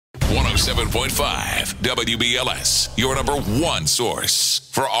107.5 WBLS, your number one source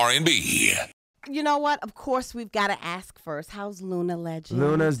for R&B. You know what? Of course, we've got to ask first. How's Luna, legend?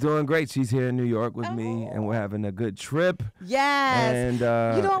 Luna's doing great. She's here in New York with me, and we're having a good trip. Yes. And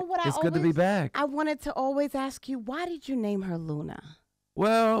you know what? it's good to be back. I wanted to always ask you, why did you name her Luna?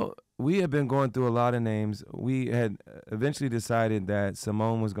 Well, we have been going through a lot of names. We had eventually decided that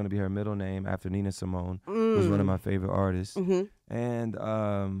Simone was going to be her middle name after Nina Simone, who's one of my favorite artists. And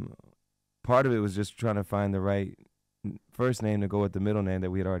part of it was just trying to find the right first name to go with the middle name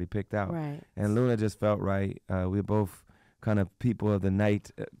that we had already picked out. Right. And Luna just felt right. We're both kind of people of the night.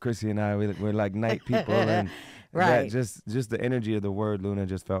 Chrissy and I, we're like night people. And right. that just the energy of the word Luna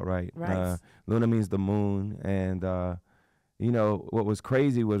just felt right. Right. Luna means the moon. And, you know, what was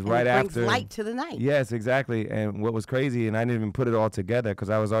crazy was and right it brings after. light to the night. Yes, exactly. And what was crazy, and I didn't even put it all together because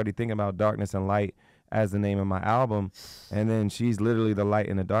I was already thinking about Darkness and Light as the name of my album. And then she's literally the light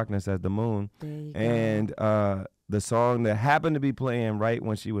and the darkness as the moon. There you And the song that happened to be playing right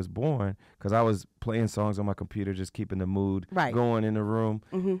when she was born, because I was playing songs on my computer, just keeping the mood going in the room.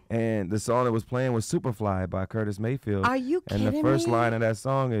 And the song that was playing was Superfly by Curtis Mayfield. Are you kidding me? And the first line of that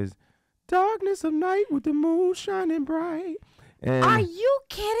song is, darkness of night with the moon shining bright. And are you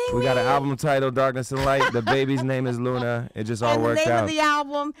kidding me? We got an album titled Darkness and Light. The baby's name is Luna. It just all worked out. And the name of the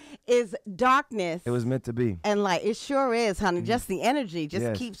album is Darkness. It was meant to be. And Light. It sure is, honey. Just the energy just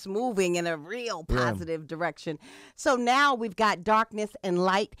Yes. keeps moving in a real positive direction. So now we've got Darkness and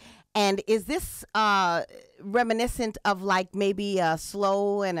Light. And is this reminiscent of like maybe a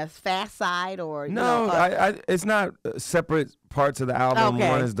slow and a fast side, or no? It's not separate parts of the album. Okay.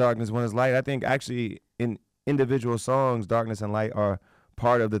 One is Darkness, one is Light. I think actually in individual songs, Darkness and Light are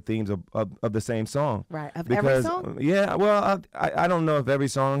part of the themes of the same song. Right. Of because, every song? Yeah. Well, I don't know if every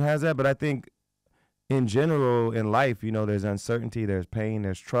song has that, but I think in general in life, you know, there's uncertainty, there's pain,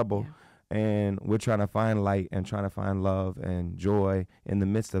 there's trouble. Yeah. And we're trying to find light and trying to find love and joy in the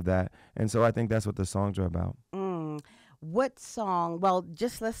midst of that. And so I think that's what the songs are about. What song? Well,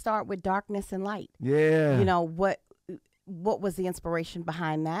 just let's start with Darkness and Light. Yeah. You know, what was the inspiration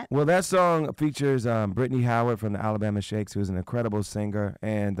behind that? Well, that song features Brittany Howard from the Alabama Shakes, who's an incredible singer.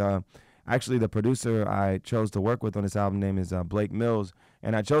 And actually the producer I chose to work with on this album name is Blake Mills.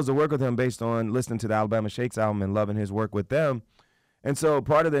 And I chose to work with him based on listening to the Alabama Shakes album and loving his work with them. And so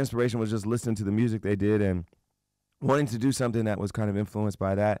part of the inspiration was just listening to the music they did and wanting to do something that was kind of influenced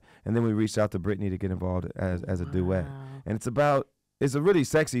by that. And then we reached out to Brittany to get involved as a duet. And it's a really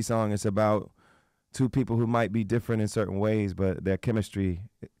sexy song. It's about two people who might be different in certain ways, but their chemistry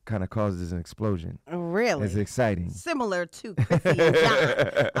kind of causes an explosion. Really? It's exciting. Similar to Chrissy and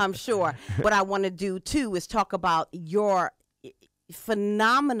John, I'm sure. What I want to do, too, is talk about your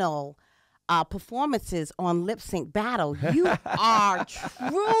phenomenal performances on Lip Sync Battle. You are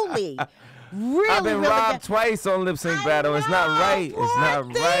truly, really, I've been robbed twice on Lip Sync Battle. It's not right. It's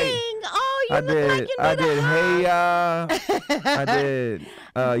not right. Oh, you look like you I need did a Hey Ya. I did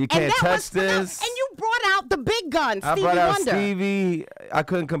You Can't Touch This. And you brought out the big gun, Stevie I brought out Wonder. Stevie. I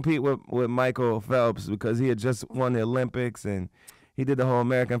couldn't compete with Michael Phelps because he had just won the Olympics and he did the whole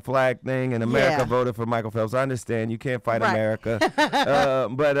American flag thing, and America voted for Michael Phelps. I understand you can't fight America,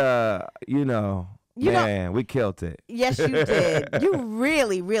 but you know, we killed it. Yes, you did. You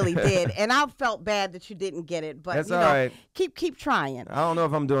really, really did. And I felt bad that you didn't get it, but That's all right. Keep trying. I don't know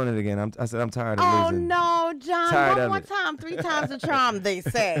if I'm doing it again. I said I'm tired of losing. Oh no, John! Tired one of more it. time, 3 times the charm, they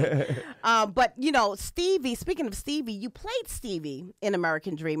say. But you know, Stevie. Speaking of Stevie, you played Stevie in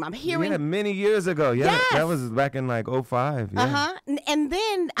American Dream. I'm hearing. Yeah, many years ago. Yeah, Yes. that was back in like 05. Yeah. And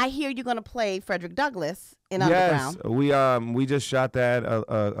then I hear you're going to play Frederick Douglass in Yes, Underground. we just shot that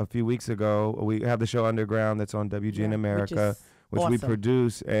a few weeks ago. We have the show Underground that's on WGN America, which we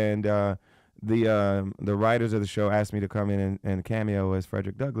produce, and the writers of the show asked me to come in and cameo as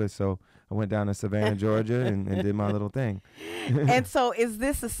Frederick Douglass. So I went down to Savannah, Georgia, and did my little thing. And so, is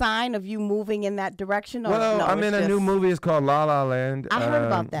this a sign of you moving in that direction? Or Well, no, I'm in a new movie. It's called La La Land. I heard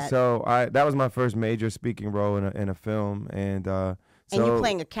about that. So that was my first major speaking role in a film, and and you're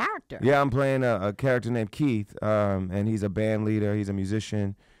playing a character. Yeah, I'm playing a character named Keith, and he's a band leader. He's a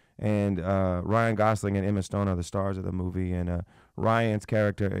musician, and Ryan Gosling and Emma Stone are the stars of the movie. And Ryan's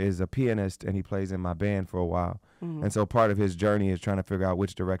character is a pianist, and he plays in my band for a while. And so part of his journey is trying to figure out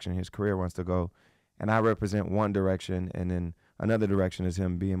which direction his career wants to go. And I represent one direction, and then another direction is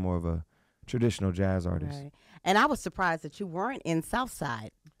him being more of a traditional jazz artist. Right. And I was surprised that you weren't in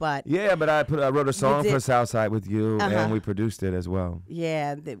Southside, but yeah, but I wrote a song for Southside with you, and we produced it as well.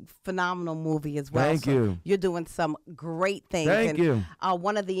 Yeah, the phenomenal movie as well. Thank you. You're doing some great things. Thank you.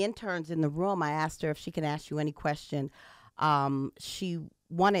 One of the interns in the room, I asked her if she can ask you any question. She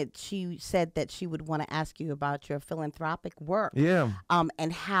she said that she would want to ask you about your philanthropic work. Yeah.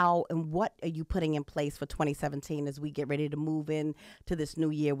 And how and what are you putting in place for 2017 as we get ready to move in to this new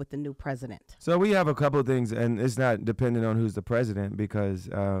year with the new president? So we have a couple of things, and it's not dependent on who's the president, because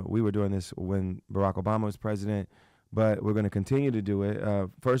we were doing this when Barack Obama was president, but we're going to continue to do it.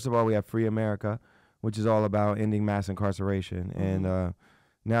 First of all, we have Free America, which is all about ending mass incarceration. Mm-hmm. And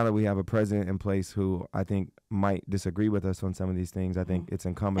now that we have a president in place who I think might disagree with us on some of these things, I think it's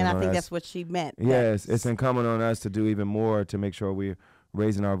incumbent on us. And I think that's what she meant. Yes, it's incumbent on us to do even more to make sure we're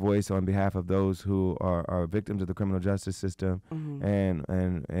raising our voice on behalf of those who are victims of the criminal justice system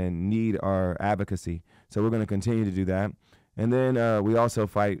and need our advocacy. So we're going to continue to do that. And then we also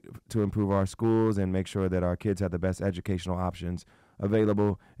fight to improve our schools and make sure that our kids have the best educational options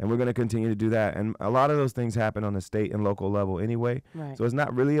available, and we're going to continue to do that. And a lot of those things happen on the state and local level anyway. Right. So it's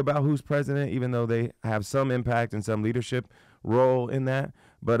not really about who's president, even though they have some impact and some leadership role in that.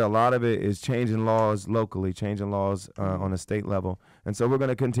 But a lot of it is changing laws locally, changing laws on a state level. And so we're going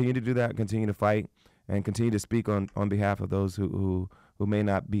to continue to do that, continue to fight, and continue to speak on behalf of those who may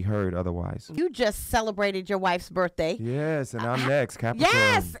not be heard otherwise. You just celebrated your wife's birthday. Yes, and I'm next, Capricorn.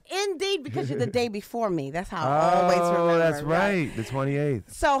 Yes, indeed, because you're the day before me. That's how I always remember. Oh, that's right, the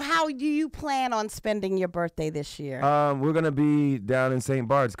 28th. So how do you plan on spending your birthday this year? We're going to be down in St.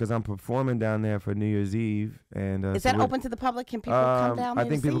 Bart's because I'm performing down there for New Year's Eve. And is that open to the public? Can people come down there I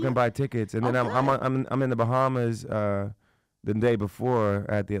think people can buy tickets. And then I'm in the Bahamas the day before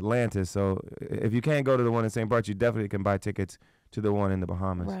at the Atlantis. So if you can't go to the one in St. Bart's, you definitely can buy tickets to the one in the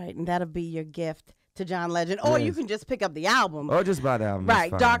Bahamas. Right, and that'll be your gift to John Legend. Or you can just pick up the album. Or just buy the album. Right,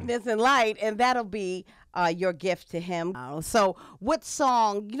 Darkness and Light, and that'll be your gift to him. So what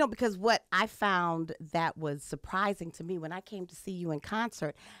song, because what I found that was surprising to me when I came to see you in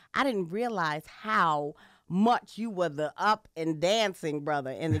concert, I didn't realize how much you were the up and dancing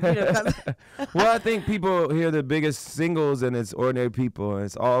brother. And Well, I think people hear the biggest singles and it's Ordinary People, and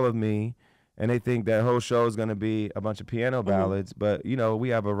it's All of Me. And they think that whole show is going to be a bunch of piano ballads, but we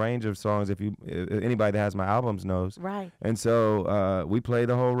have a range of songs. If anybody that has my albums knows, right? And so we play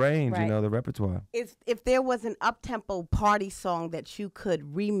the whole range, right. The repertoire. If there was an up-tempo party song that you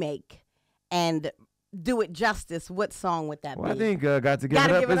could remake and do it justice, what song would that be? I think "Got to Give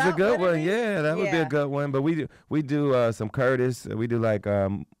It Up" is a good one. Yeah, that would be a good one. But we do some Curtis. We do like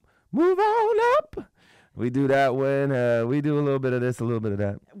 "Move On Up." We do that one. We do a little bit of this, a little bit of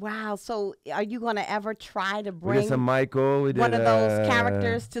that. Wow. So are you going to ever try to bring we did some Michael. We did one of those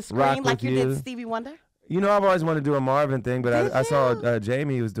characters to screen like you did Stevie Wonder? I've always wanted to do a Marvin thing, but I saw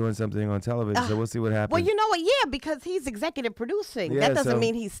Jamie was doing something on television, so we'll see what happens. Well, you know what? Yeah, because he's executive producing. That doesn't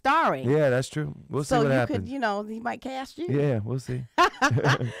mean he's starring. Yeah, that's true. We'll see what happens. So you could, he might cast you. Yeah, we'll see.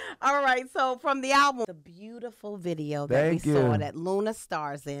 All right. So from the album, the beautiful video that we saw that Luna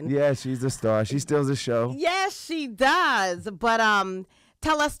stars in. Yeah, she's the star. She steals the show. Yes, she does. But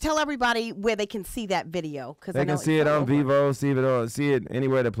tell everybody where they can see that video, because they can see it on Vivo, see it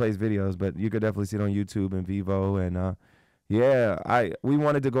anywhere that plays videos. But you could definitely see it on YouTube and Vivo. And we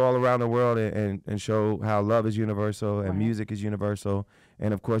wanted to go all around the world and show how love is universal and music is universal.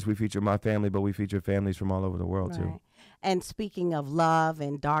 And of course, we feature my family, but we feature families from all over the world too. And speaking of love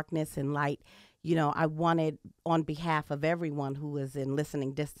and darkness and light, I wanted, on behalf of everyone who is in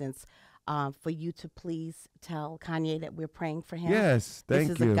listening distance, for you to please tell Kanye that we're praying for him. Yes, thank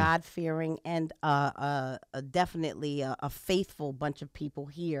you. This is a God-fearing and definitely a faithful bunch of people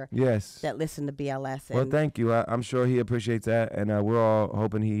here that listen to BLS. Well, thank you. I'm sure he appreciates that, and we're all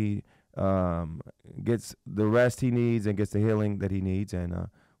hoping he gets the rest he needs and gets the healing that he needs, and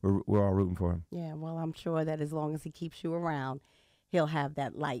we're all rooting for him. Yeah, well, I'm sure that as long as he keeps you around, he'll have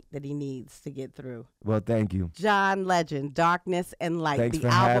that light that he needs to get through. Well, thank you. John Legend, Darkness and Light. Thanks the for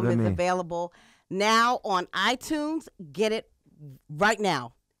album having is me. available now on iTunes. Get it right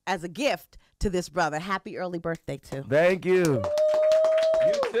now as a gift to this brother. Happy early birthday, too. Thank you.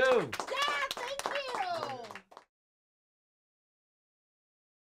 You too.